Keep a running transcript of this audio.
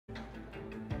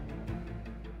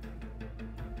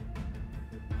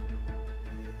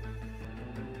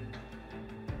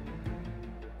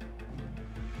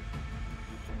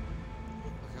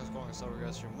going on, Cyb0rg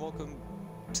Ice here. Welcome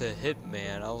to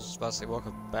Hitman. I was about to say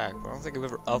welcome back, but I don't think I've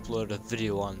ever uploaded a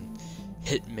video on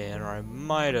Hitman, or I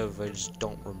might have, I just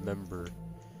don't remember.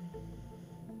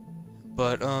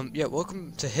 But, yeah,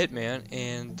 welcome to Hitman,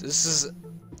 and this is,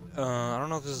 I don't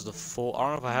know if this is the full,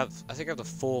 I don't know if I think I have the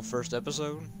full first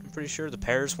episode, I'm pretty sure, the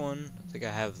Paris one. I think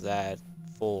I have that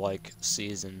full, like,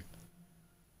 season.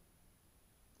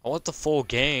 I want the full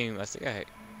game. I think I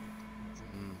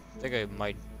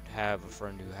might have a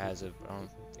friend who has it, but I don't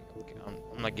think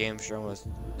I'm not game sharing with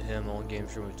him. I'm only game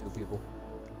sharing with 2 people.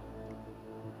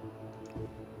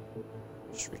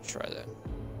 Let's retry that.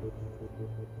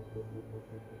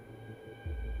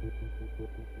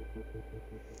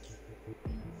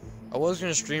 I was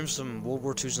gonna stream some World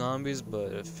War II zombies,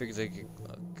 but I figured they get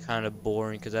kind of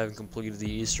boring because I haven't completed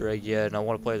the Easter egg yet, and I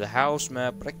want to play the house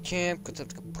map, but I can't because I have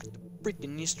to complete the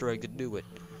freaking Easter egg to do it.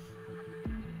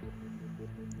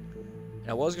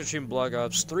 I was gonna stream Black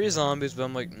Ops 3 zombies, but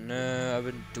I'm like, nah, I've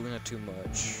been doing that too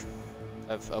much.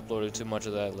 I've uploaded too much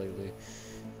of that lately.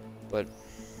 But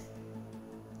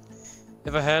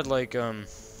if I had like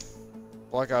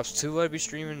Black Ops 2, I'd be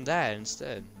streaming that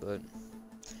instead. But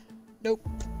nope.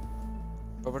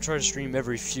 But I'm gonna try to stream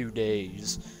every few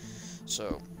days.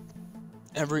 So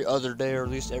every other day, or at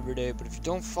least every day. But if you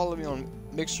don't follow me on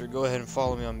Mixer, go ahead and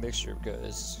follow me on Mixer,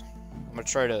 because I'm gonna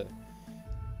try to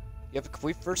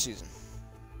complete first season.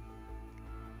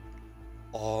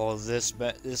 Oh, this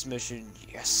mission,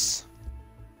 yes.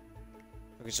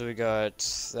 Okay, so we got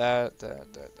that.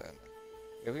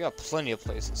 Yeah, we got plenty of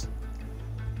places.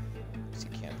 See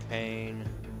campaign.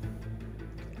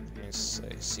 Campaign,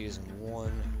 say season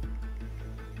 1.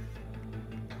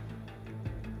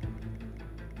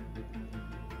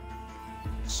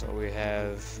 So we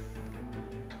have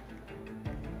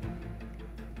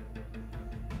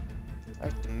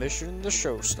the mission, the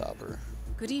showstopper.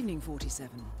 Good evening,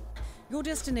 47. Your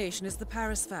destination is the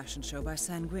Paris Fashion Show by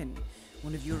Sanguine,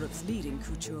 one of Europe's leading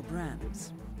couture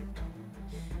brands.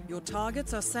 Your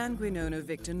targets are Sanguine owner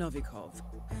Viktor Novikov,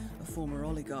 a former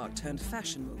oligarch turned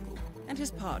fashion mogul, and his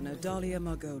partner Dalia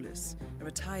Margolis, a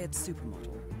retired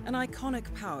supermodel, an iconic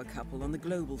power couple on the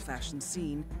global fashion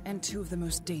scene, and 2 of the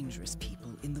most dangerous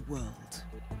people in the world.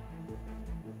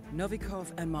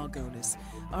 Novikov and Margolis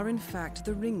are in fact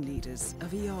the ringleaders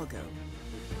of HITMAN,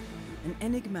 an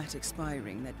enigmatic spy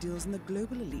ring that deals in the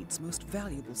global elite's most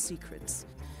valuable secrets.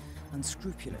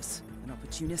 Unscrupulous and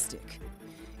opportunistic,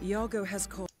 HITMAN has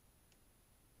caused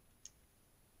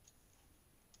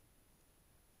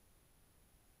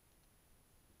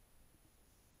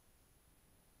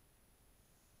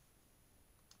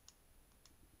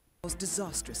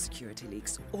disastrous security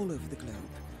leaks all over the globe.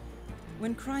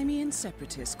 When Crimean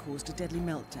separatists caused a deadly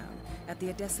meltdown at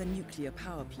the Odessa nuclear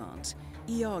power plant,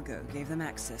 HITMAN gave them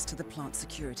access to the plant's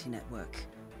security network.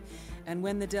 And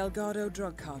when the Delgado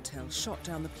drug cartel shot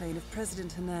down the plane of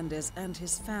President Hernandez and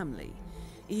his family,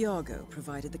 HITMAN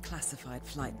provided the classified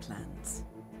flight plans.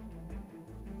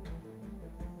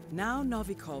 Now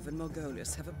Novikov and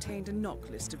Margolis have obtained a knock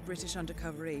list of British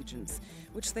undercover agents,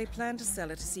 which they plan to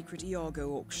sell at a secret HITMAN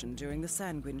auction during the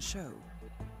Sanguine show.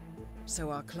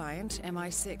 So our client,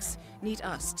 MI6, need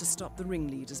us to stop the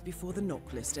ringleaders before the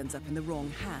knock list ends up in the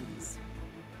wrong hands.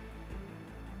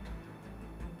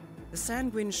 The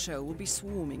Sanguine show will be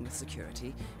swarming with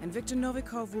security, and Viktor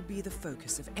Novikov will be the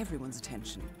focus of everyone's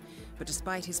attention. But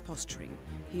despite his posturing,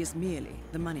 he is merely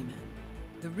the money man.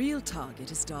 The real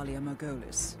target is Dalia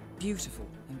Margolis. Beautiful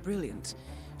and brilliant,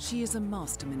 she is a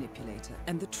master manipulator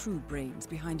and the true brains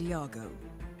behind HITMAN.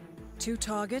 2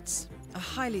 targets, a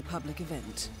highly public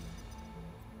event.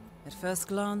 At first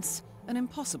glance, an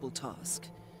impossible task.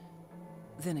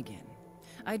 Then again,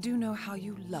 I do know how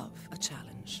you love a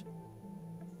challenge.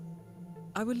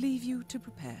 I will leave you to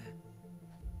prepare.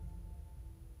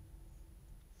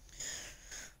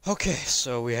 Okay,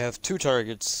 so we have 2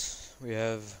 targets. We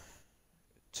have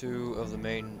 2 of the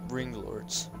main ring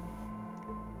lords.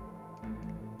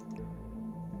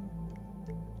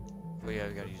 Oh yeah,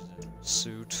 we gotta use the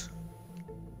suit.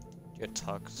 Get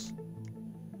tux.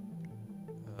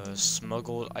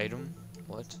 Smuggled item?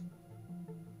 What?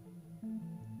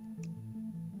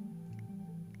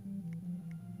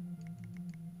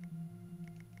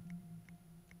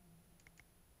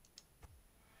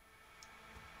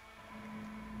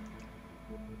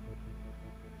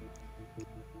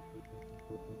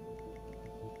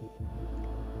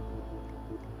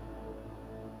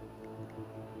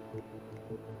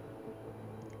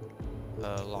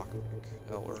 Lockpick.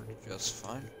 That'll work just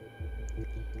fine.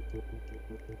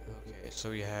 Okay, so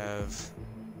we have...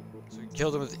 So we can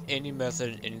kill them with any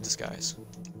method, any disguise.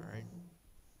 Alright.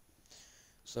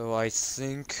 So I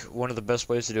think one of the best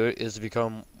ways to do it is to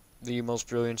become the most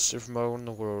brilliant supermodel in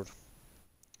the world.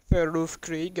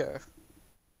 Krieger.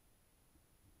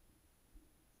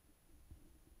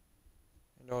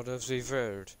 And out of the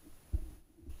world.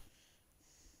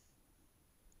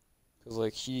 Cause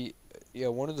like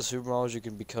one of the supermodels you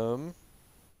can become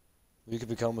a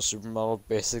supermodel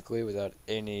basically without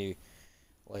any,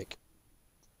 like,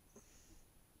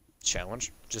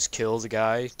 challenge. Just kill the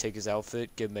guy, take his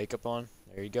outfit, get makeup on.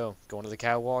 There you go. Go onto the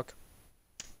catwalk.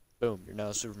 Boom, you're now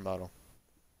a supermodel.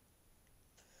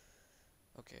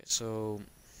 Okay, so you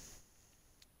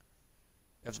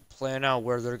have to plan out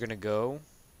where they're gonna go.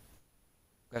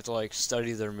 I have to like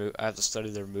study their I have to study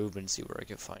their movement and see where I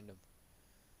can find them.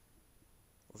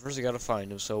 Well, first I gotta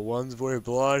find them. So one's wearing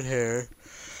blonde hair,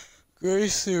 gray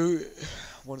suit.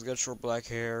 One's got short black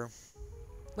hair.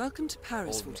 Welcome to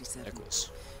Paris, 47.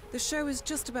 Necklace. The show is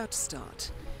just about to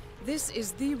start. This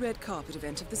is the red carpet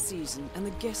event of the season, and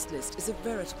the guest list is a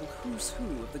veritable who's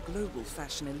who of the global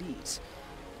fashion elite.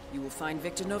 You will find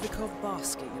Viktor Novikov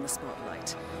basking in the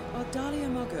spotlight, while Dalia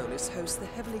Margolis hosts the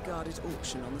heavily guarded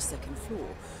auction on the second floor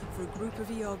for a group of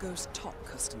Iago's top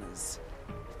customers.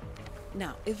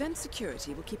 Now, event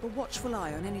security will keep a watchful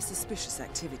eye on any suspicious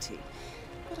activity,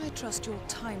 but I trust your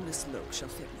timeless look shall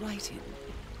fit right in.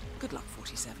 Good luck,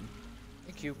 47.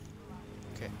 Thank you.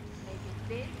 Okay. Make it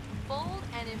big, bold,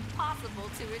 and impossible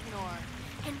to ignore.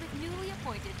 And with newly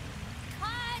appointed...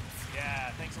 Cut!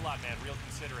 Yeah, thanks a lot, man. Real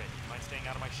considerate. Mind staying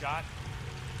out of my shot?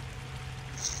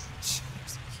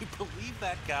 Jeez, you believe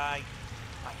that guy?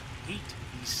 I hate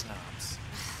these snobs.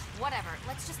 Whatever,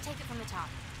 let's just take it from the top.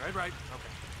 Right.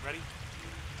 Okay. Ready?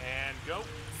 And go.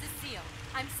 Cecile,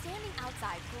 I'm standing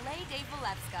outside Palais de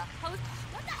Volevska. What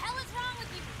the hell is wrong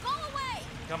with you? Go away!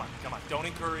 Come on. Don't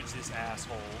encourage this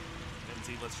asshole.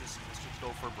 Lindsay, let's just go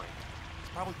for a break. He's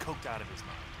probably coked out of his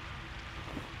mind.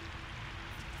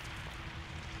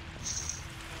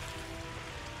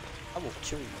 I will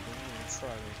kill you. Don't even try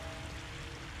me.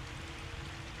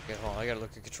 Okay, hold on. I gotta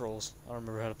look at controls. I don't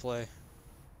remember how to play.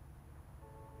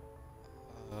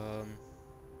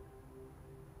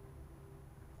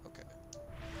 Okay.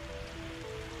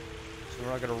 So we're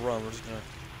not gonna run. We're just gonna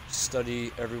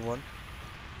study everyone.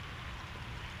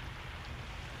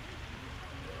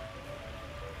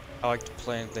 I like to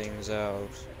plan things out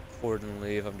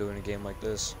accordingly if I'm doing a game like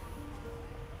this.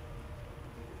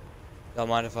 Don't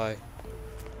mind if I...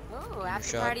 Oh,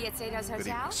 after party at Cyb0rg's Good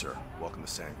hotel? evening, sir. Welcome to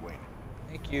Sanguine.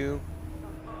 Thank you.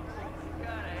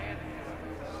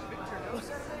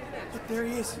 But there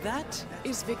he is. That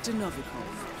is Viktor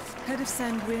Novikov, head of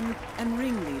Sanguine and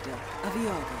ringleader of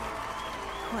Iago.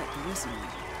 Quite the resume.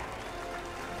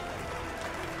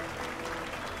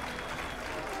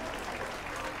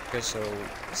 Okay, so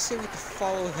let's see if we can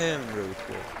follow him really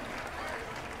quick.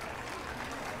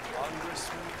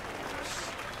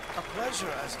 A pleasure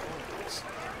as always.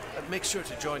 Make sure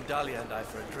to join Dalia and I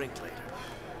for a drink later.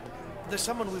 There's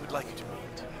someone we would like you to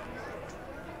meet.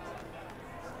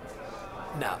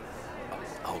 Now,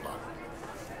 hold on.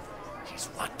 He's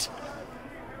what?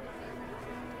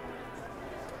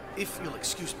 If you'll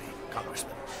excuse me,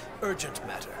 Congressman, urgent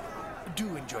matter.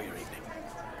 Do enjoy your evening.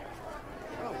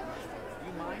 Oh,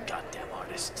 you mind? Goddamn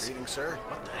artists. Greetings, sir.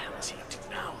 What the hell is he up to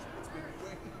now?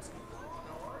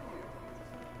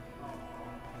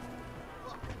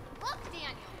 Look,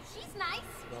 Daniel, she's nice.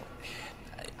 Well,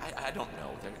 I don't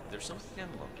know. There's something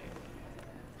I'm looking.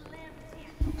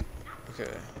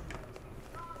 Okay.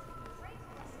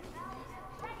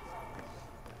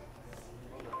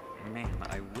 Man,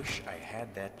 I wish I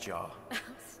had that jaw.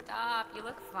 Stop, you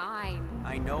look fine.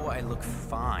 I know I look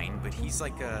fine, but he's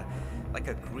like a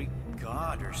Greek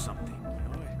god or something, you know?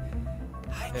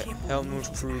 I can't Helmut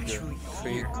believe he's Krüger.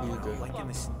 actually here, Krüger. like in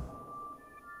this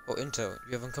Oh, intel.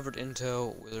 You have uncovered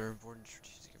intel with our important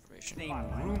strategic information.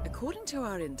 same room. According to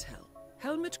our intel,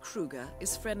 Helmut Krüger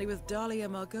is friendly with Dalia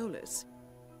Margolis.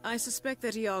 I suspect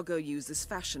that Iago uses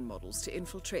fashion models to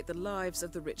infiltrate the lives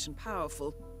of the rich and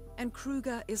powerful, and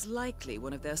Krüger is likely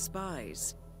one of their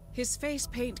spies. His face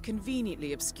paint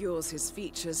conveniently obscures his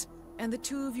features, and the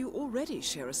two of you already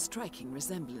share a striking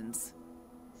resemblance.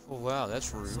 Oh wow,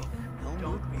 that's rude.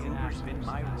 Helmut Krüger's been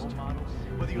my role model.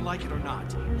 Whether you like it or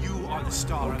not, you are the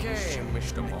star of this Okay, show.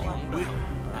 Mr. Bond.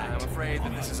 I'm afraid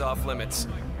that this is off limits,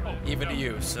 even to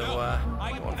you, so go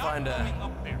and find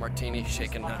a martini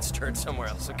shaken not stirred somewhere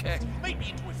else, okay? Make me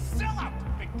into a sellout,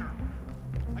 Victor!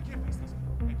 I can't face this.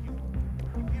 Thank you.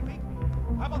 You hear me?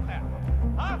 How about that?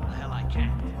 Huh? The hell I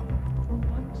can't.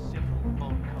 One simple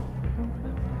phone call.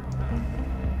 I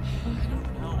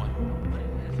don't know what it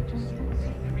is. It just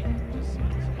everything just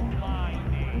seems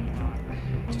blinding.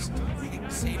 Just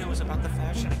say it was a about the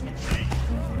fashion?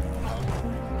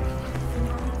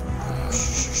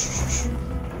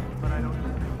 But I don't know.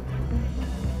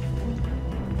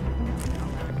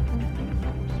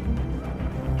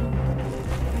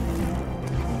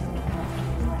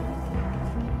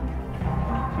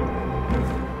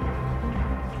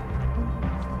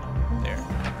 There.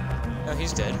 No,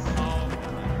 he's dead.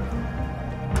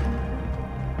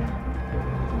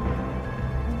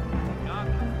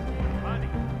 Honey,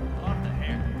 love the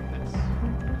hair. Is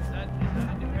that a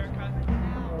new haircut?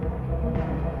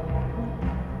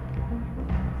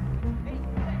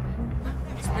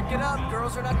 Just pick it up.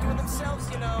 Girls are not doing themselves,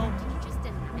 you know. Just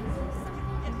deny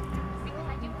something? Because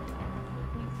I do.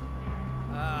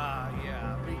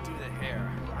 Yeah, redo the hair.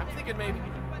 I'm thinking maybe.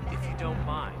 If you don't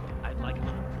mind, I'd like a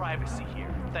little privacy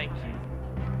here. Thank you.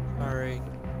 Alright.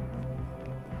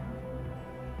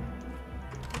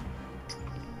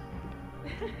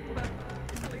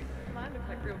 Mine look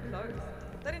like real clothes.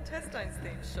 That intestines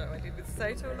themed show I did with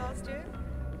Sato last year?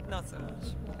 Not so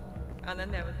much. And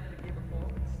then there was the year before,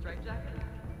 Straight Jacket.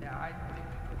 Yeah, I think it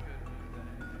looked good.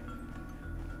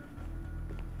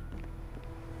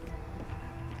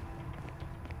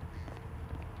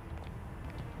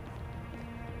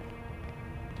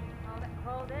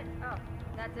 Hold it. Oh,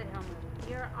 that's it, Helmut.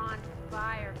 You're on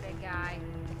fire, big guy.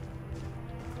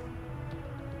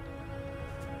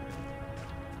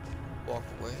 Walk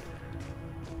away.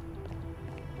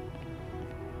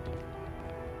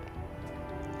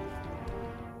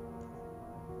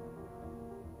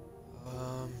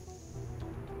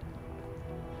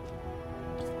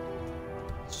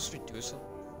 Supposed to be doing something.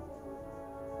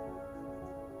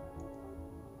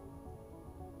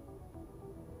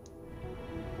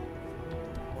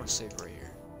 I want to save right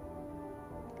here.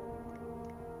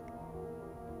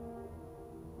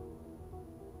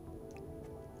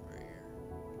 Right here.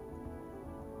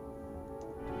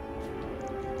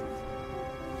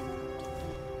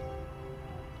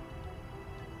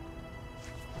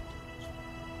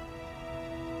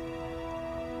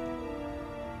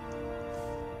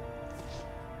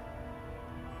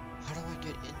 How do I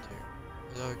get in there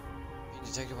without being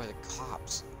detected by the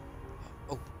cops?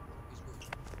 Oh, he's moving.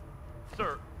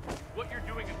 Sir, what you're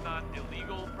doing is not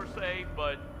illegal per se,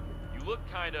 but you look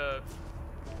kinda...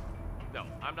 No,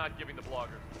 I'm not giving the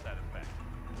bloggers the satisfaction.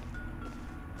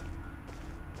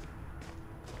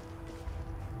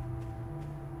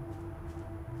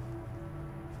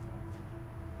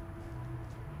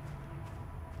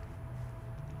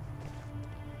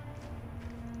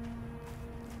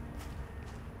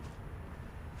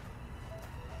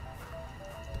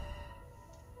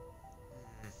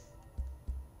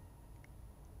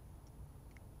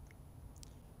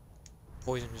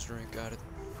 Poisonous drink, got it.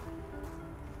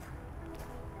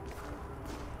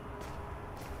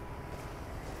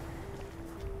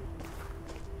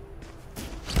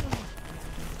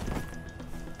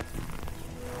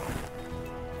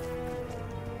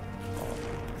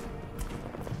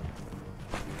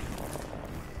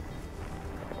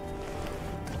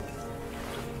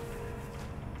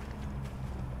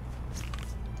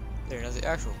 There, now the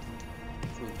actual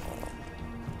food.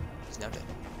 He's now dead.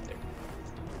 There.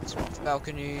 Let's walk the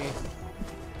balcony.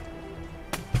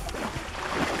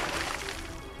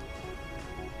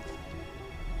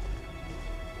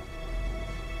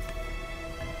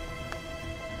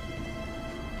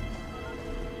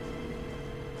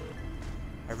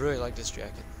 I really like this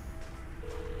jacket.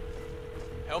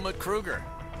 Helmut Kruger.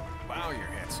 Wow, you're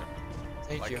handsome.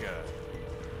 Thank you. Like a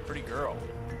pretty girl.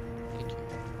 Thank you.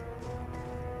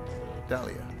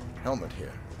 Dahlia, Helmut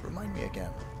here. Remind me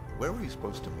again, where were you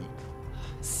supposed to meet?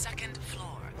 Second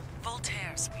floor,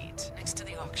 Voltaire Suite, next to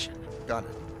the auction. Got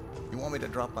it. You want me to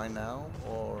drop by now,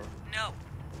 or...? No,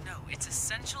 it's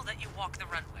essential that you walk the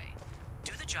runway.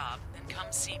 Do the job, then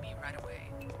come see me right away.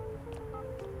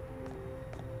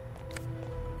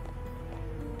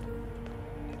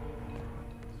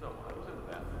 So, I was in the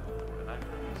bathroom, and I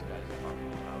heard these guys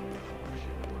talking about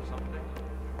shit or something.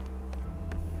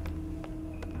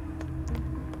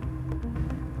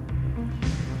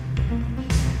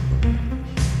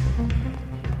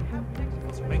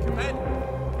 Make your bed,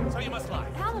 so you must lie.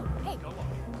 Helmut, hey, Go on.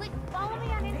 click follow me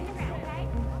on Instagram, okay?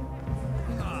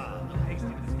 Ah, no hasty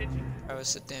with the stitching. I will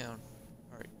sit down.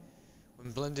 Alright.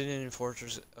 When blended in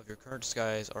fortress of your current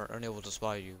disguise are unable to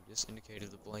spot you, this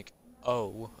indicated the blank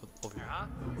O over your Huh?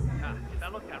 Get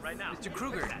that looked at right now. Mr.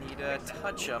 Kruger, need a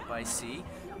touch-up, I see.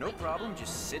 No problem,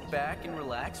 just sit back and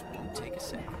relax. Won't take a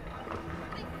second.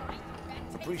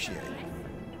 Appreciate it.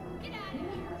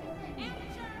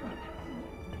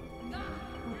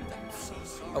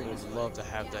 I would love to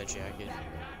have that jacket.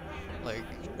 Like,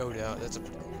 no doubt, that's a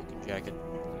pretty cool looking jacket.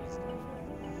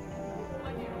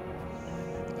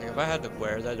 if I had to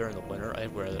wear that during the winter,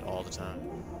 I'd wear that all the time.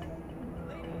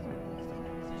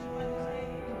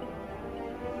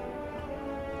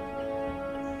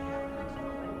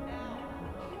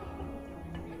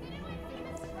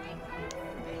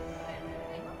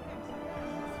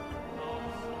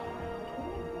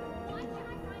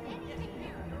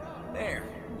 There,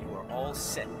 you are all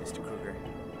set, Mr. Kruger.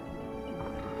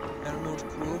 Helmut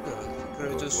Kruger, the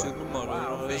greatest supermodel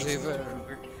Wow, is thanks, ever. Mr.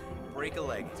 Kruger. Break a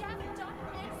leg.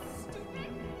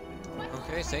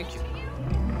 Okay, thank you.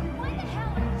 Why the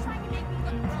hell are you trying to make me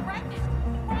look pregnant?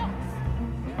 Gross!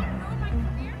 You want to ruin my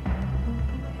career?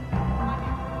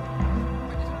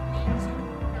 I didn't mean to.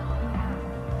 No, I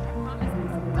promise.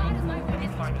 God is my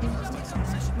witness.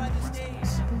 Position by the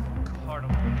stage.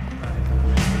 Carnival.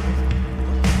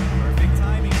 Perfect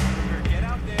timing, Kruger. Get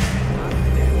out there and knock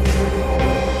it down.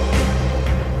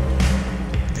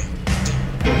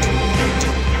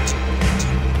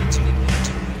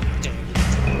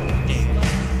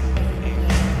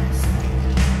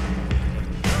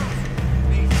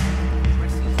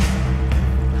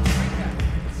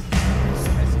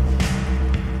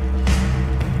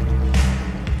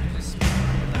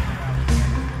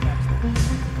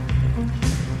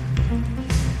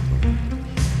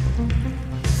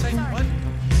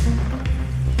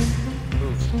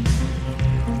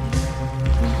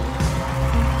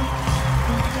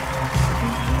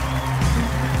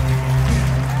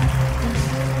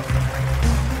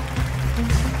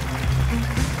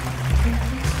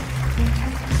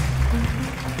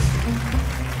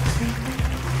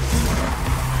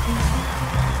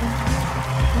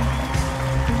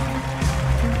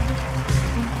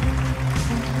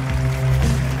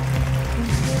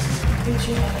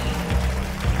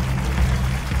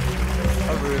 I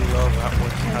really love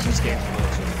how this game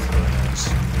looks. It's really nice.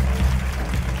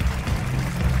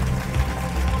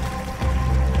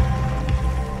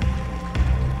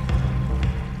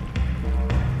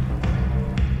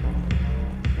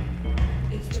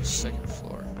 It's the second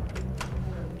floor.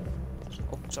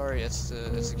 Oh, sorry, it's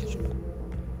the kitchen.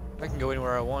 I can go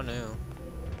anywhere I want now.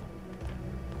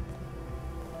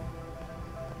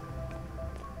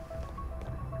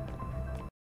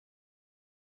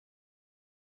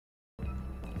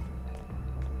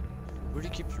 Where do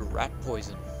you keep your rat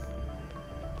poison?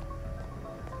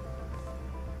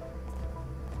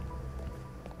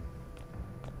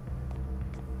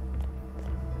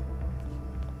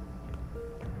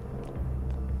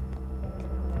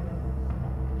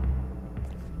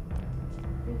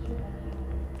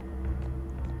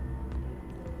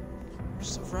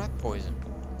 Where's the rat poison?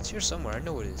 It's here somewhere, I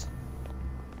know it is.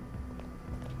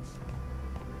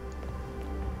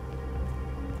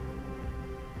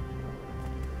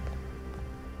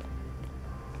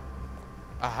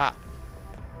 Aha!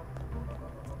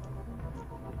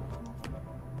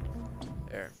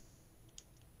 There.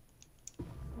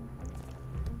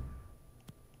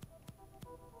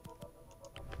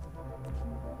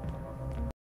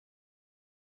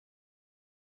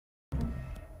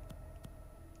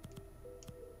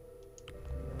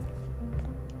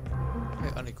 Okay,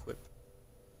 unequip.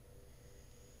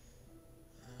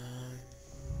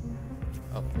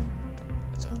 Oh,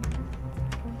 that's on.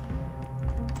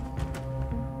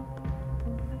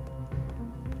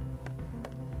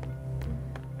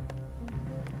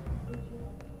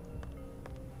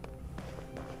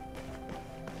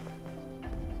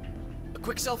 A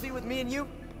quick selfie with me and you?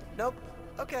 Nope.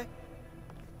 Okay.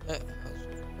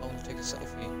 I'll take a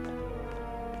selfie.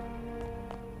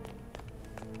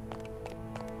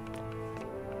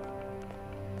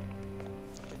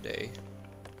 Good day.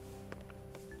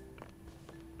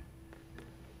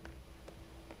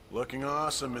 Looking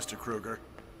awesome, Mr. Kruger.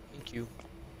 Thank you.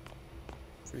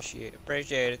 Appreciate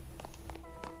it.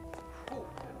 Oh,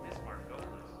 Miss Margolis.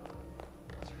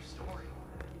 What's her story?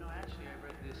 You know, actually, I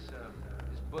read this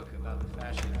book about the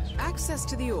fashion industry. Access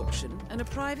to the auction and a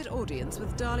private audience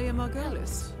with Dahlia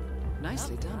Margolis.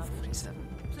 Nicely done, 47.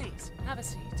 Please, have a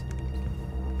seat.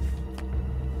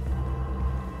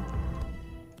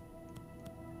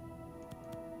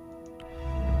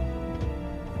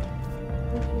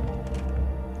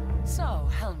 So,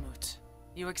 Helmut,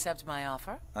 you accept my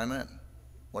offer? I'm in.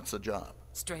 What's the job?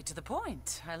 Straight to the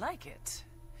point. I like it.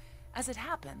 As it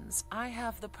happens, I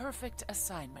have the perfect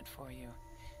assignment for you.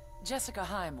 Jessica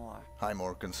Highmore.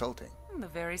 Highmore Consulting. The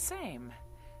very same.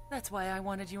 That's why I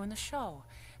wanted you in the show,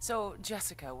 so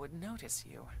Jessica would notice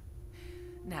you.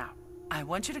 Now, I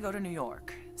want you to go to New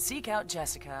York, seek out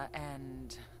Jessica,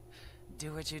 and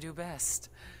do what you do best.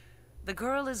 The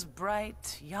girl is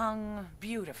bright, young,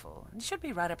 beautiful, and should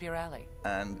be right up your alley.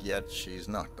 And yet she's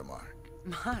not the mark.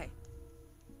 My.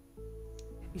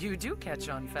 You do catch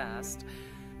on fast.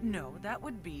 No, that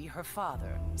would be her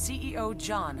father, CEO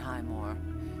John Highmore.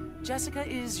 Jessica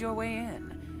is your way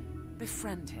in.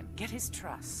 Befriend him, get his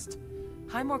trust.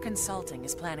 Highmore Consulting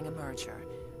is planning a merger.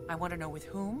 I want to know with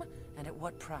whom and at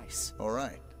what price. All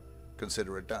right.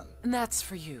 Consider it done. And that's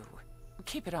for you.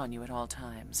 Keep it on you at all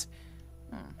times.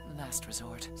 Last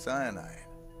resort. Cyanide.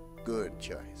 Good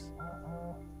choice.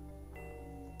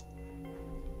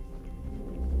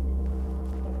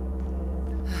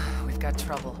 We've got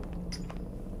trouble.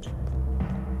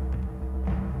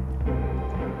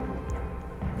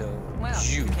 No, Well,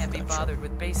 you you can't be got bothered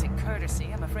with basic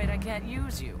courtesy. I'm afraid I can't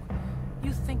use you.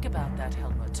 You think about that,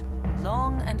 Helmut.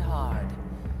 Long and hard.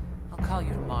 I'll call you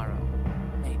tomorrow.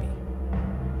 Maybe.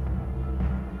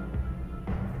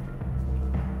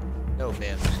 No,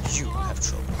 ma'am. You have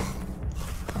trouble.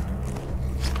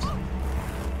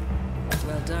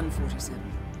 Well done, 47.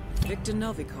 Viktor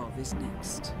Novikov is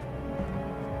next.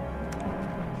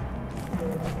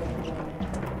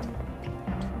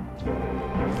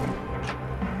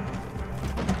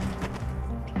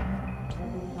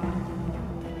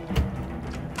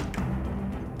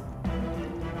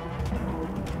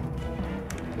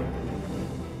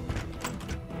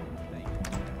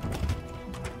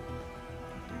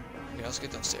 Okay, let's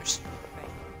get downstairs.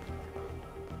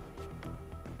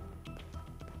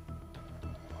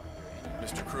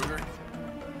 Mr. Kruger?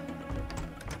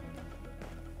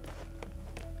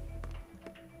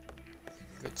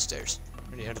 Good stairs.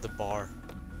 Ready out of the bar.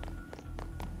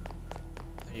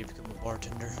 I need to become a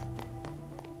bartender.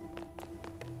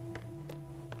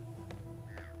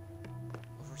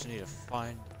 First, I need to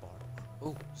find the bar.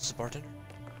 Oh, is this a bartender?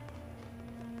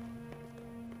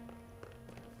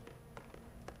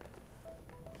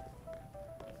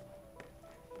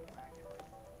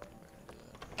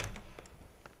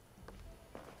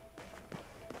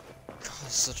 God,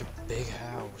 it's such a big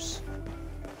house.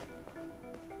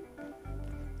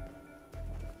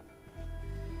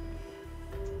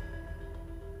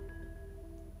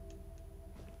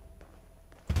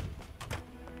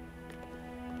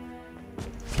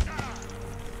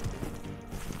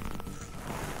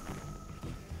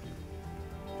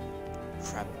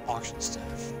 Crap, auction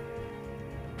staff.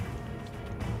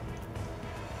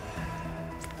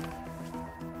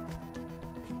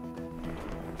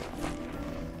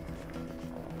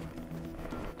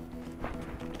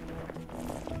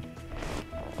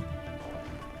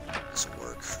 This will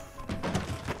work. I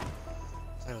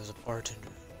thought I was a bartender.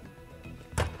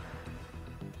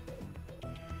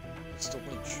 It's the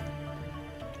winch.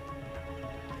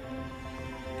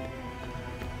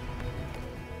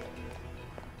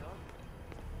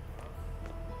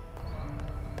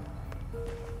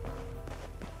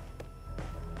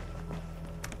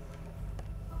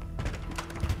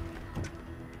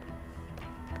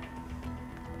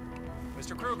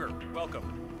 Mr. Kruger,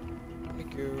 welcome.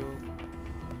 Thank you.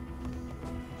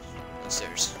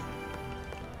 Downstairs.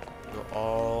 Go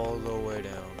all the way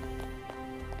down.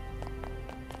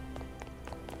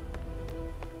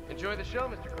 Enjoy the show,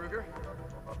 Mr. Kruger.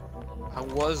 How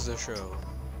was the show?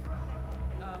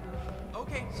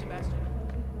 Okay, Sebastian.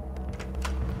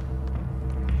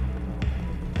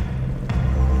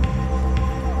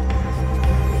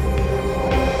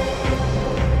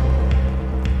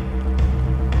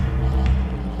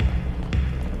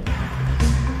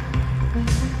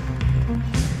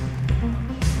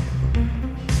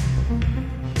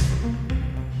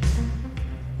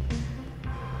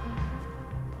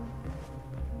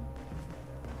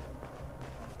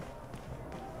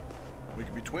 We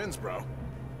could be twins, bro.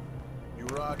 You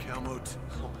rock, Helmut.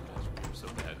 Oh my gosh, we're so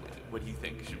bad. What do you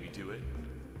think? Should we do it?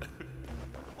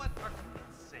 What are you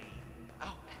insane?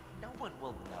 Oh, no one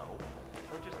will know.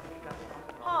 We're just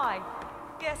Hi.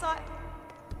 Yes,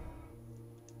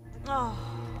 Oh,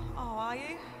 are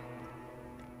you?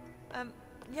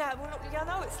 Yeah, well, look, I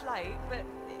know it's late, but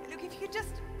look, if you could just...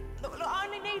 Look, I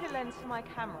only need a lens for my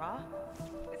camera.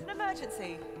 It's an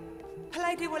emergency.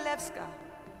 Palais Walewska.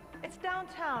 It's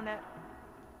downtown at...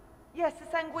 Yes, the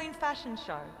Sanguine fashion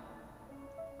show.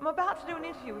 I'm about to do an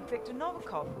interview with Viktor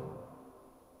Novikov.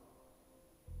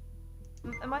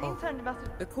 And my intern must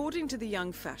have... According to the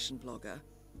young fashion blogger,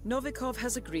 Novikov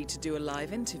has agreed to do a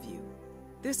live interview.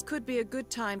 This could be a good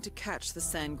time to catch the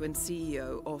Sanguine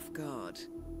CEO off guard.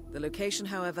 The location,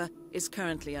 however, is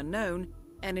currently unknown,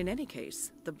 and in any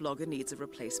case, the blogger needs a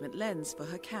replacement lens for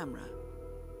her camera.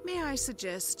 May I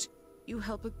suggest you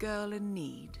help a girl in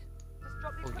need? Just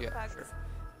drop these Oh, yeah, bags. sure.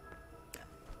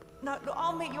 No, look,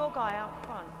 I'll meet your guy out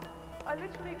front. I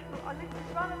literally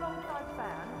run alongside the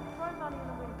van, throw money in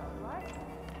the window, right?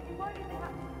 You won't even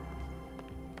have to...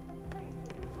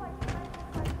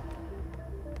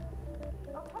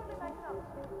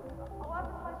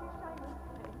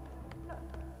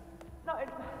 No,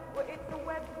 it's the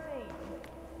web scene.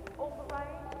 All the rage.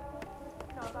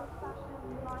 You know, about fashion,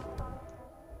 lifestyle.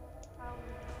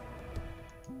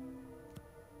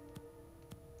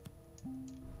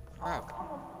 Crap. Come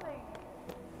on, please.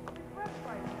 It's web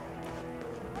scraping.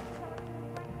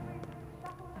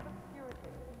 Shuffle to the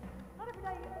security. Not every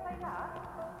day you get to say that.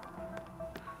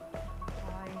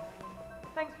 Bye.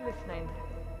 Thanks for listening.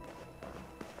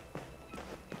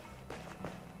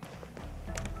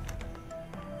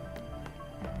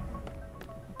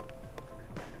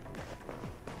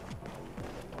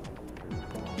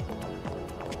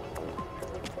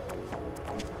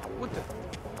 What the?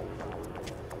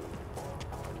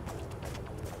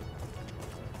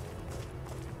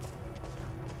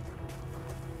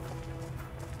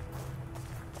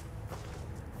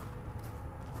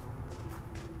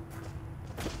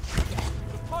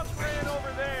 Punk ran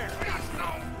over there.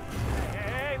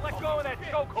 Hey, let go of that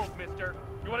chokehold, mister.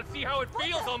 You want to see how it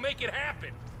feels? I'll make it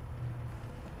happen.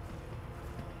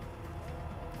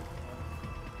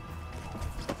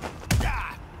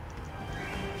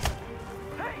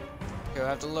 Okay, I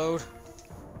have to load.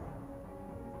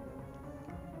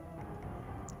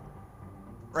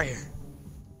 Right here.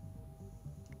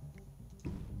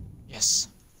 Yes.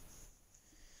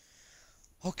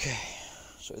 Okay.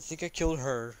 So I think I killed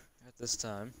her at this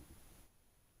time.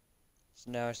 So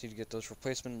now I just need to get those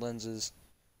replacement lenses,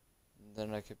 and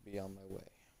then I could be on my way.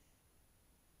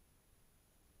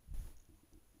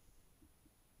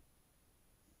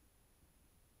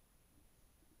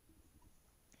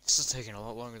 This is taking a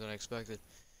lot longer than I expected.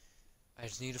 I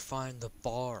just need to find the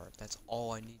bar. That's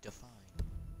all I need to find.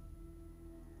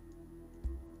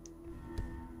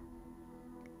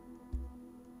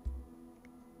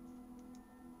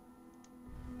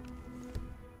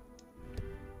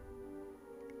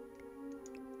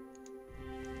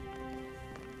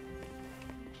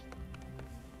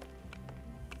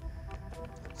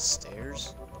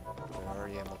 Stairs? I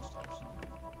already am upstairs.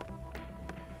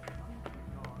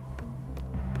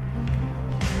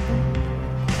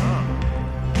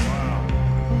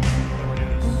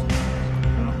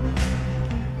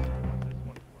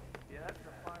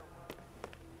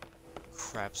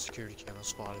 Crap, security camera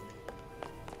spotted me.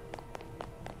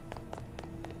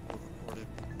 Recorded.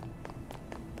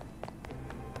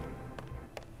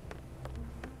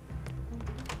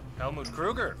 Helmut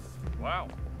Kruger. Wow.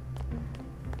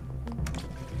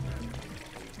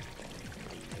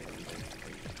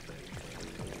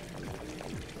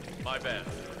 My bad.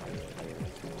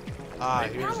 Ah,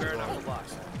 Maybe here's fair the enough bar. to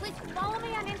box. Please follow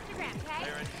me on Instagram, okay?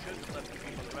 Aaron shouldn't let the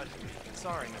people the rest of me.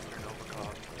 Sorry, Mr.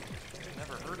 Novikov.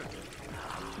 Never heard of it.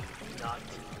 Not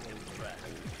impressed.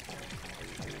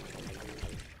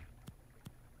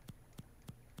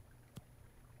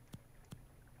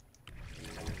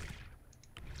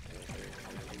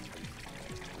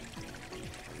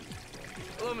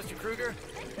 Hello, Mr. Kruger.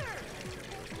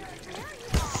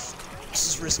 This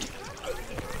is risky.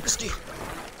 Risky.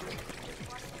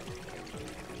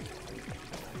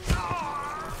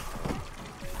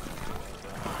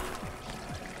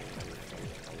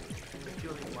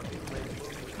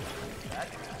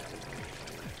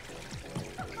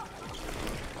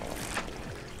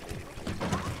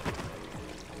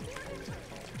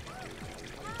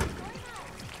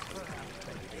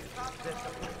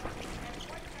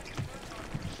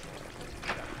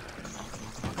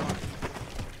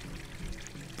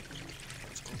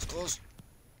 Close.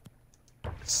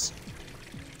 Yes.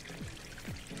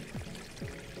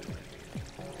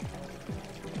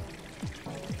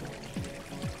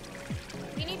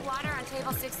 You need water on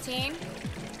table 16?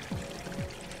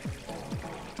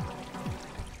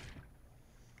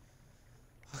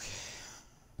 Okay.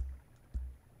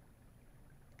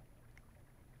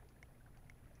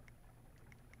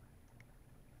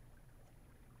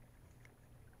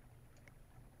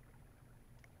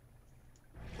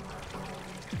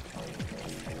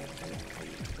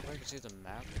 I can see the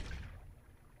map.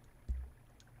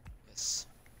 Yes.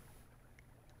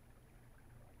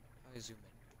 How do I zoom in?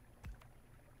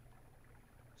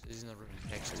 So he's in the room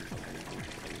next to me.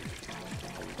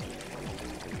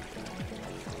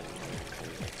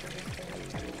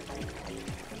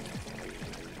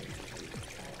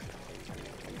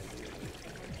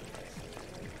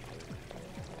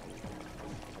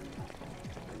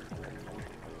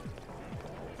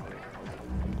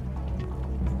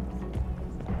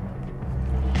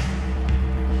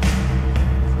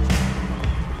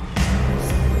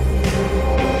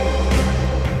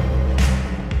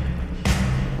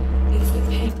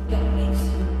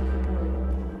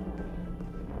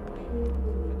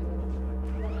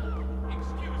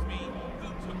 Excuse me,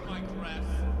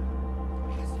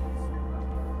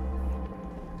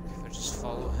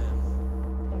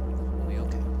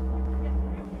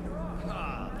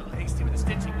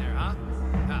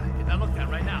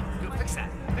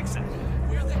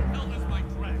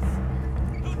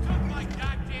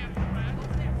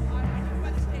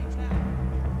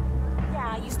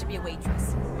 to be a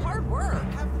waitress. Hard work.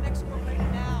 Have the next one ready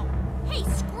now. Hey,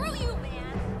 screw you,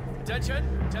 man! Attention,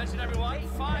 attention everyone.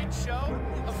 Fine show.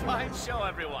 A fine show,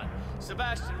 everyone.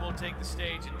 Sebastian will take the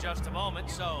stage in just a moment,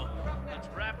 so let's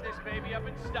wrap this baby up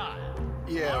in style.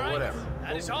 Yeah, All right, whatever.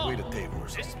 That is We'll all. wait a table or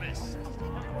something. Dismiss.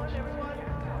 Everyone, your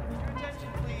attention,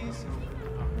 please.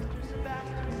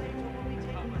 Sebastian Cyb0rg will be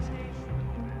taking the stage.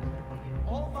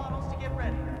 All models to get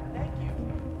ready. Thank you.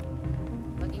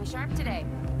 Looking sharp today.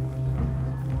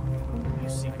 You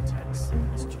seem tense.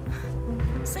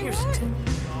 Say Here's what? a tip.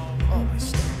 Oh, my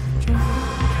stomach.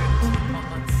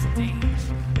 On stage.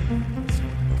 So,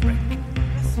 break.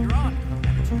 Yes, you're on.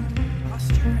 Attitude,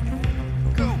 posture,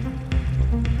 and go.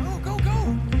 Go, go, go.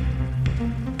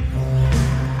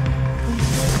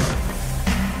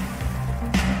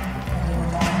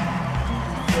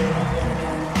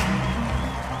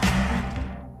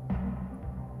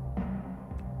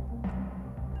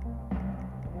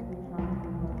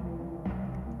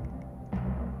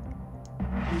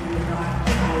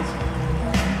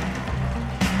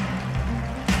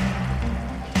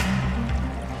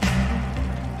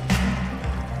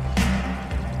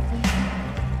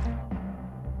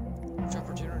 Which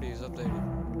opportunity is updated?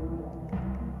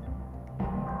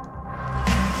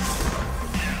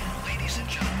 Ladies and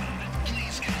gentlemen,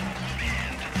 please give a warm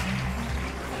hand.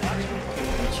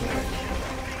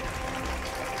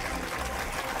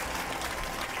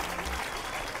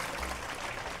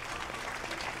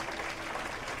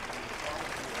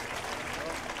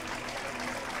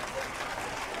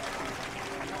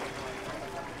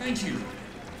 Thank you.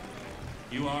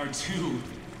 You are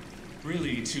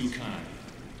really too kind.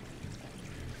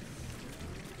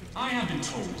 I have been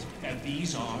told that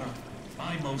these are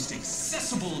my most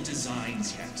accessible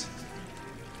designs yet.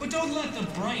 But don't let the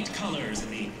bright colors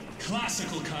and the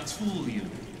classical cuts fool you.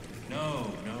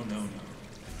 No, no, no, no.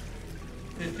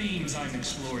 The themes I'm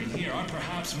exploring here are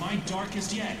perhaps my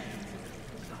darkest yet.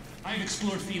 I've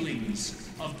explored feelings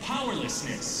of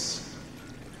powerlessness,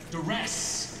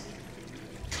 duress,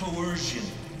 coercion.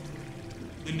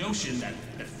 The notion that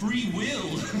free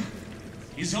will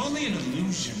is only an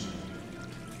illusion.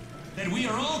 That we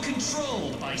are all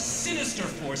controlled by sinister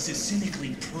forces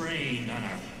cynically preying on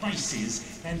our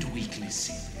vices and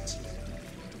weaknesses.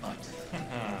 But,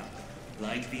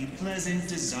 like the pleasant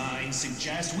design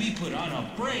suggests, we put on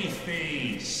a brave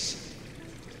face.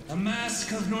 A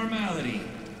mask of normality.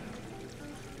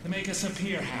 To make us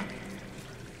appear happy.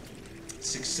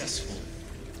 Successful.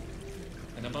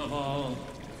 And above all,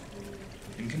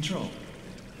 in control.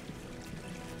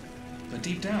 But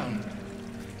deep down,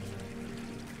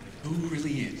 who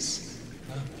really is?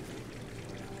 Huh?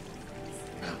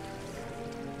 Well,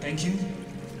 thank you.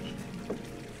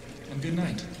 And good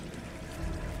night.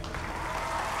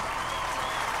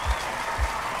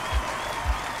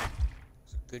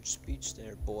 It's a good speech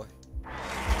there, boy.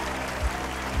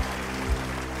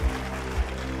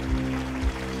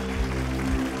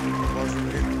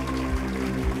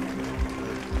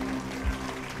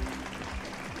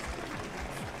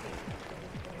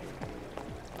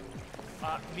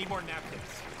 Need more napkins.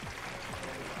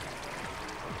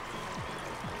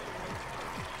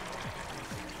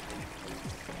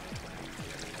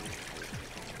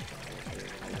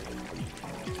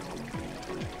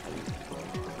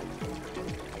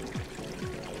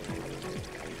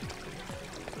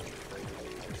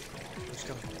 Let's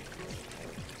go.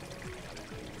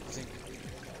 I think.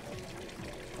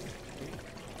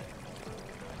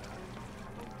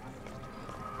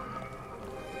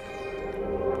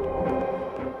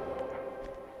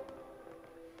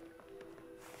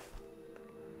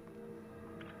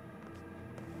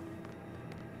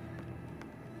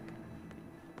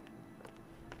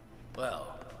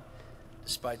 Well,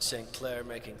 despite St. Clair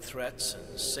making threats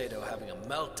and Sato having a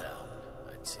meltdown,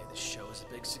 I'd say the show is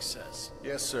a big success.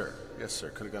 Yes, sir. Yes, sir.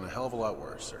 Could have gone a hell of a lot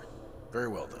worse, sir. Very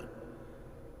well done.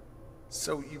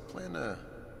 So, you plan to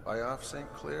buy off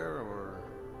St. Clair or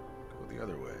go the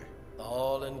other way?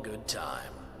 All in good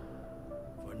time.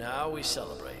 For now, we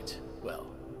celebrate. Well,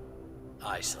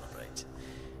 I celebrate.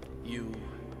 You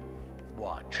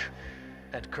watch.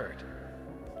 And Kurt,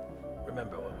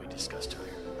 remember what we discussed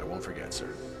earlier. I won't forget,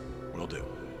 sir. Will do.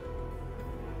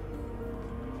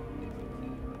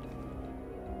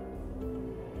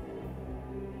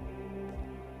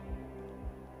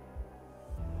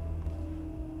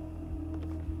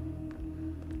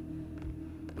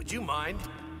 Would you mind?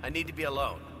 I need to be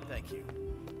alone. Thank you.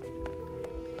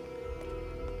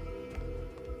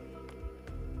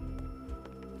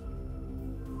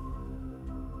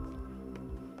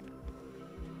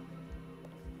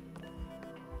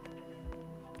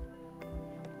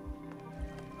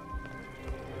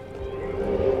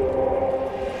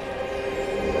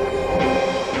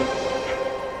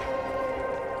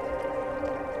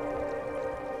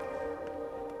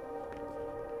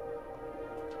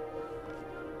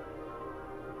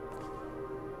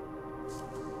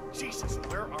 Jesus,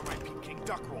 where are my Peking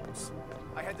duck rolls?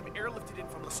 I had them airlifted in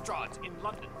from Lestrade in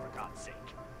London, for God's sake.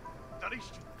 The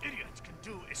least you idiots can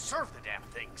do is serve the damn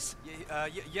things.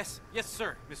 Yes,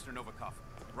 sir, Mr. Novikov.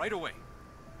 Right away.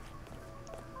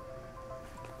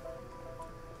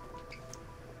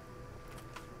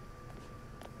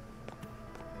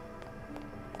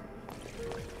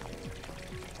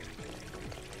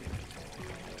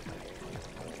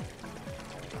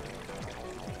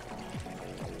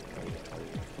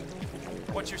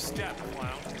 What's your step,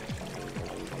 clown?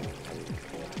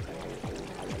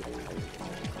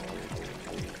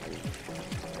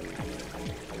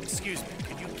 Excuse me,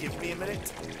 could you give me a minute?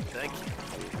 Thank you.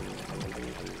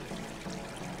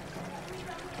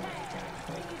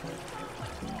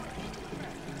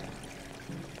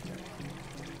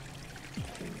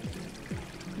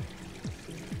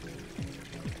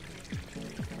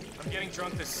 I'm getting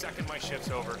drunk the second my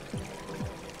shift's over.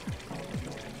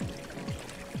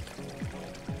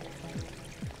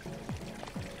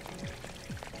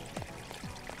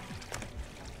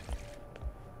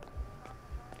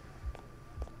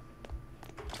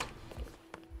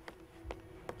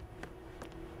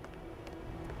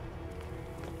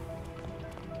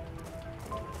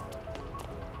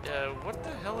 What the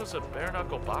hell is a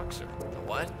bare-knuckle boxer? The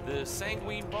what? The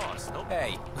sanguine boss. Nope.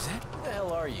 Hey, was that? Who the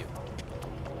hell are you?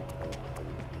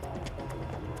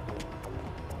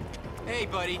 Hey,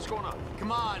 buddy. What's going on?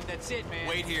 Come on, that's it, man.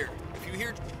 Wait here. If you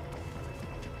hear...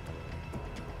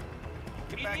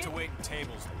 Get back to waiting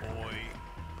tables, boy.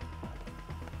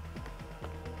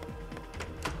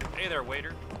 Hey there,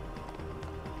 waiter.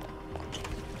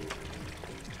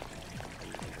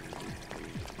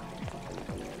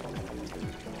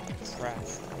 Crap.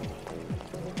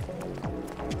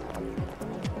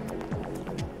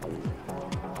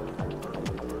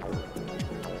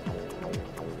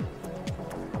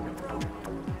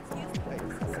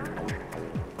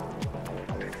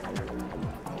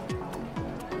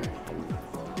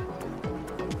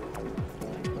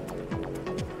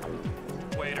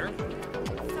 Waiter.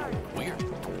 Sorry. Weird.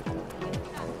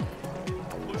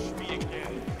 Push me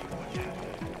again.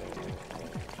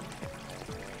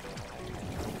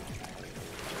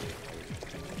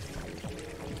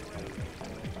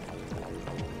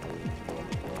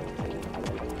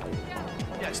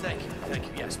 Yes, thank you. Thank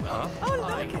you. Yes, well,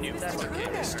 I knew that from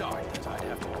the start that I'd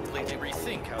have to completely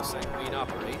rethink how Sanguine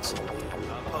operates in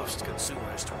the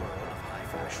post-consumerist world of high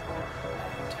fashion.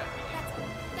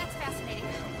 That's fascinating.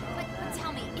 But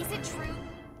tell me, is it true?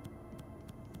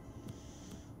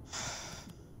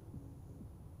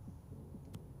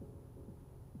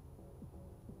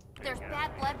 There's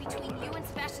bad blood between you and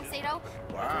Sebastian Sato?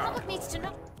 The public needs to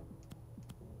know.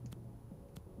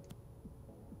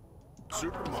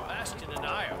 Superman. Sebastian and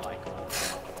I are like...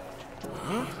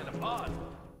 He's in a pod.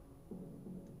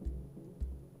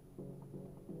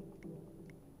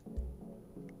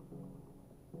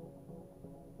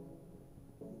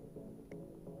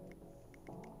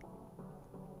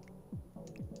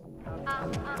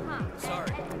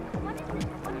 Sorry. What is this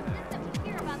that we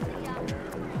hear about the,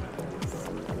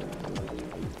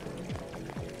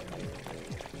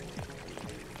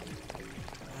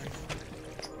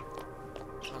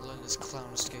 Not letting this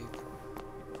clown escape.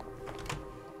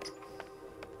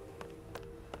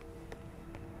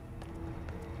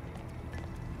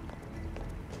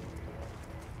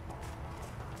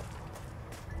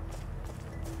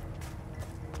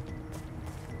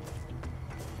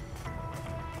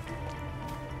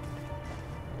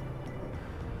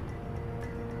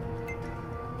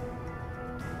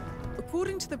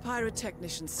 According to the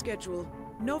pyrotechnician's schedule,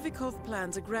 Novikov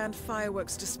plans a grand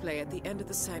fireworks display at the end of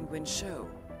the Sanguine show.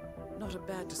 Not a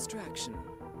bad distraction.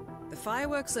 The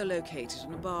fireworks are located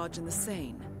on a barge in the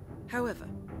Seine. However,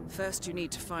 first you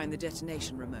need to find the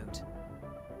detonation remote.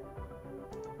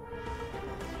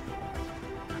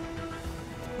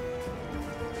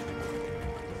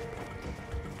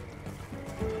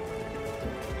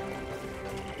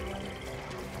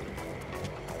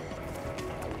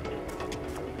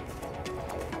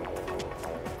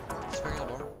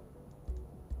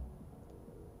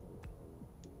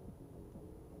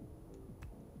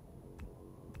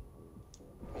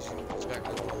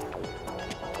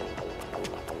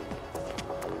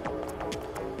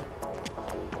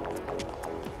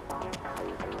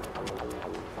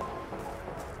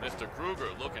 Mr. Kruger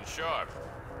looking sharp.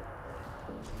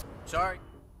 Sorry.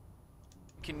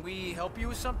 Can we help you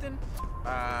with something?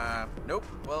 Nope.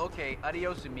 Well, okay.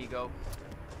 Adios, amigo.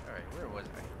 Alright, where was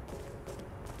I?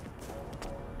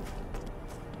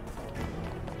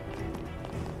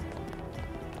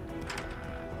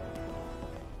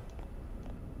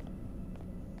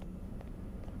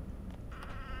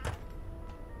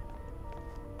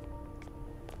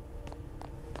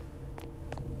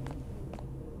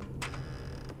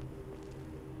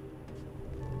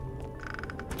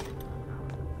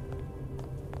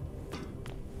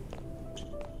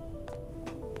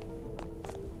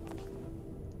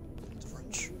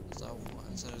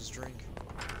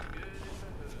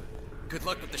 Good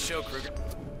luck with the show, Kruger.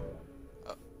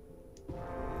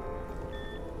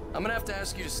 I'm gonna have to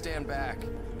ask you to stand back.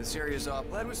 This area's off.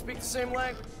 Glad we speak the same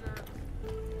language, sir.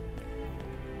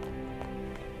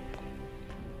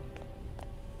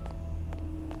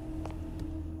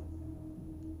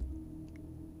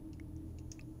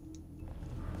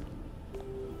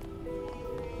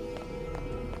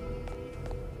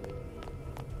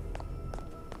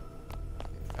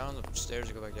 Found the stairs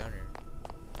to go back down here.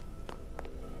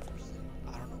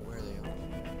 I don't know where they are.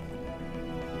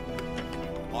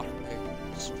 Water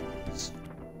pigs.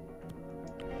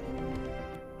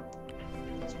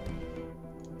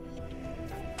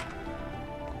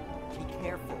 Be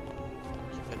careful.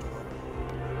 Keep that door open.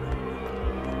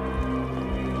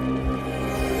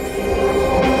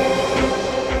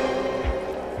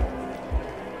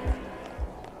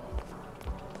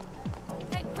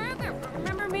 Hey, Kruger,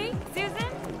 remember me? Susan?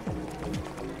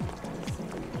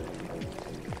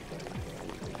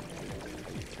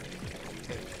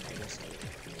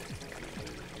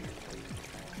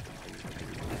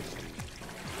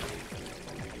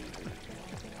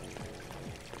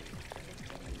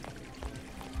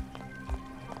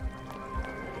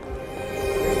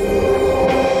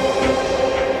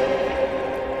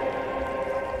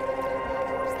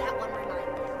 What's that one remind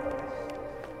you?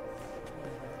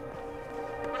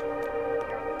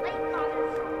 Late, Father.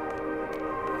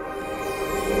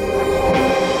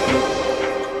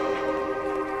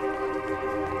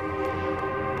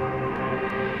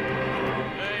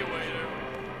 Hey, waiter.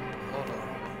 Hold on.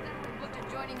 Booked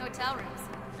adjoining hotel rooms.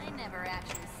 I never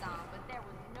actually saw him, but there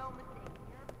was no mistake.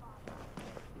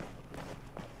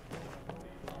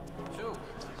 Joe,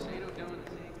 Sato doing the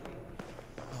same thing.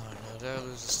 Oh no, did I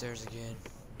lose the stairs again?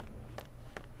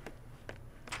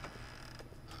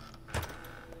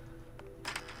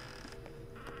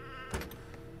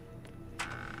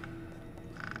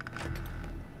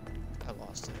 I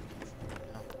lost it.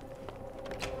 No.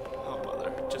 Oh,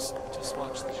 Mother, just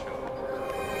watch the show.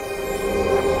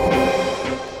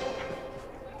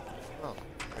 Oh,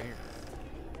 right here.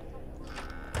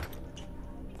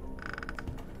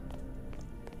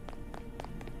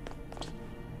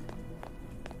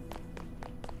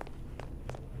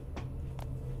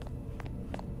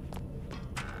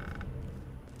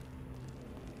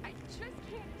 I just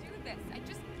can't do this. I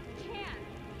just can't.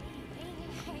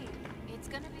 Hey. It's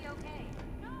gonna be okay.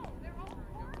 No, they're all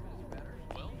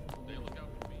Well, they look out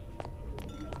for me.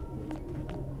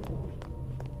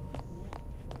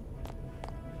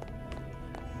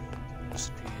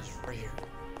 Recipe is right here.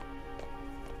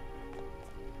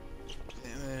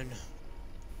 And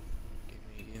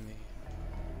give me.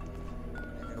 I'm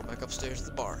gonna go back upstairs to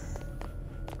the bar.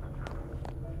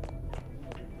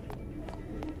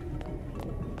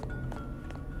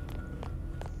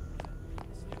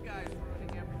 You guys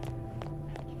ruining everything.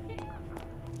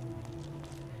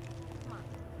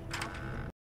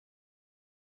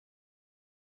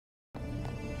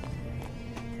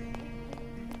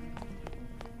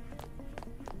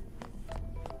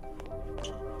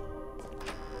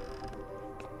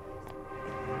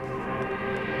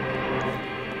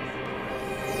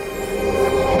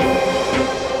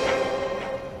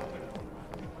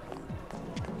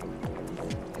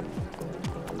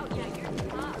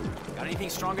 Got anything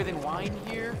stronger than wine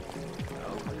here?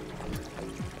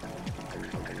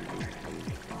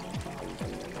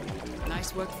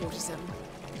 Nice work, 47.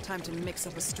 Time to mix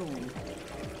up a storm.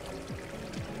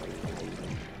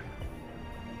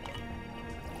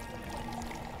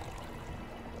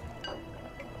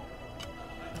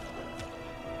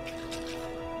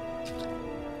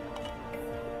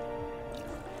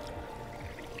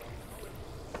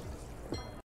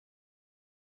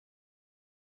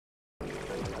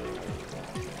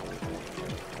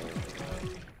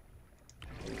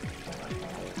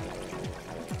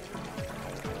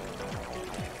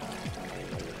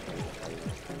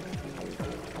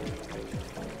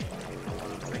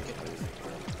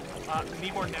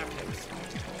 Need more napkins.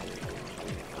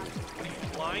 What are you,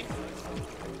 blind?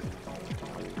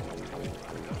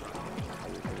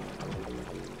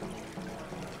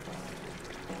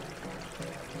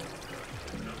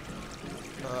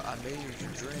 I made you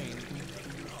drink.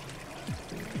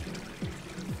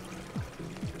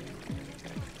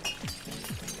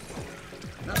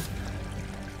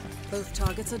 Both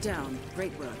targets are down.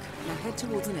 Great work. Now head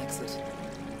towards an exit.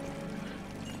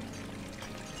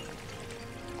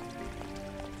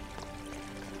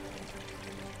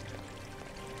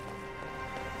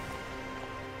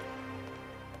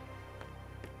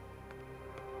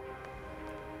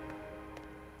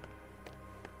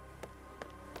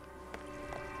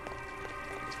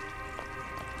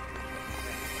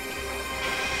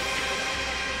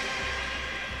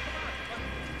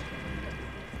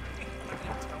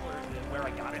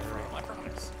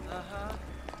 Uh-huh.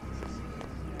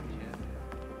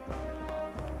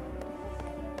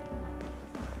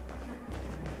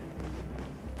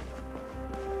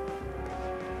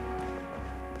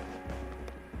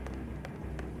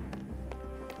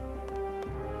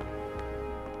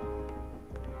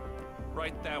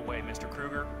 Right that way, Mr.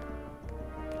 Kruger.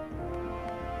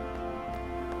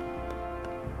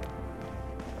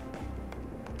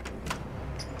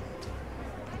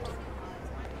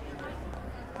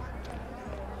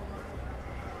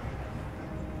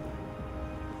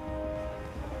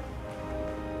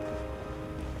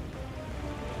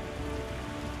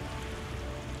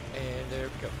 And there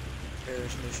we go.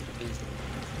 Paris mission is done.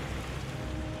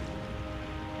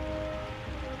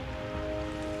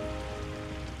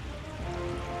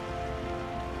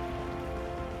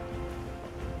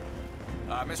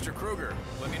 Mr. Kruger,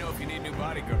 let me know if you need new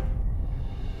bodyguard.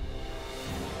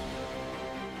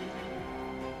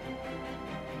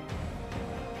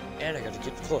 And I gotta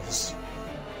get close.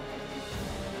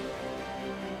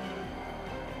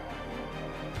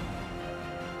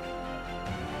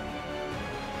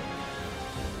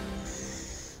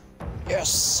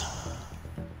 Yes!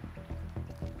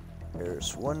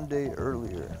 There's one day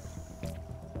earlier.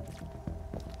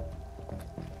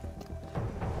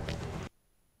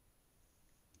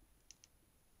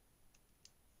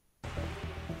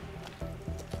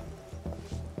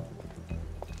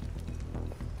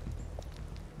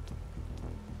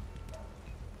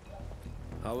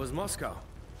 How was Moscow?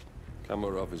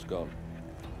 Cyb0rg is gone.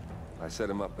 I set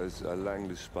him up as a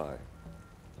Langley spy.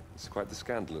 It's quite the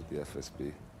scandal at the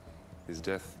FSB. His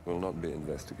death will not be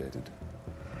investigated.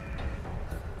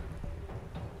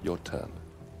 Your turn.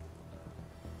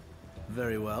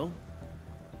 Very well.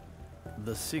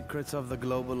 The secrets of the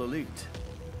global elite.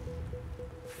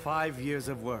 5 years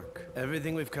of work.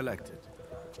 Everything we've collected.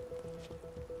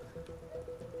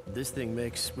 This thing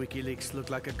makes WikiLeaks look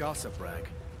like a gossip rag.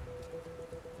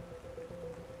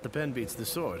 The pen beats the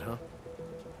sword, huh?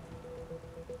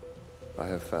 I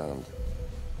have found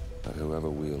that whoever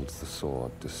wields the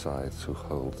sword decides who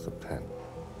holds the pen.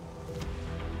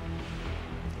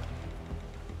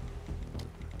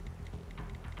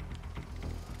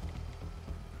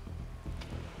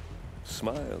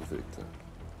 Smile, Victor.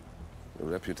 Your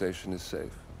reputation is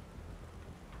safe.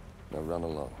 Now run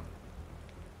along.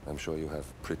 I'm sure you have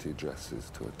pretty dresses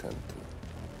to attend to.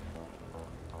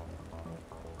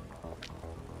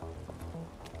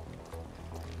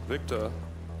 Victor,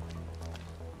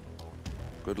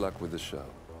 good luck with the show.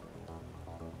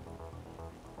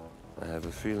 I have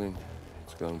a feeling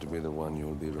it's going to be the one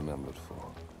you'll be remembered for.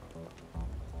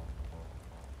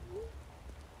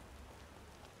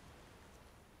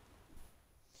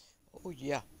 Oh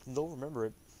yeah, they'll remember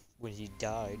it when he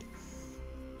died.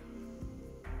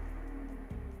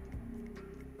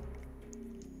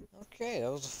 Okay,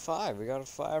 that was a 5. We got a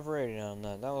 5 rating on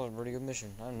that. That was a pretty good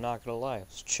mission. I'm not gonna lie. It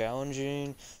was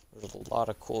challenging. There was a lot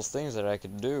of cool things that I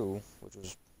could do, which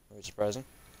was very surprising.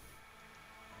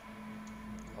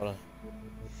 Hold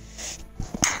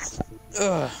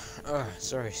on.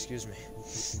 Sorry, excuse me.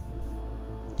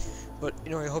 But,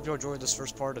 you know, I hope you enjoyed this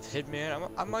first part of Hitman.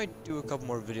 I might do a couple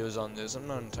more videos on this. I'm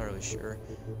not entirely sure.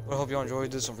 But I hope you all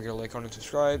enjoyed this. Don't forget to like, comment, and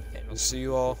subscribe. And we'll see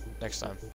you all next time.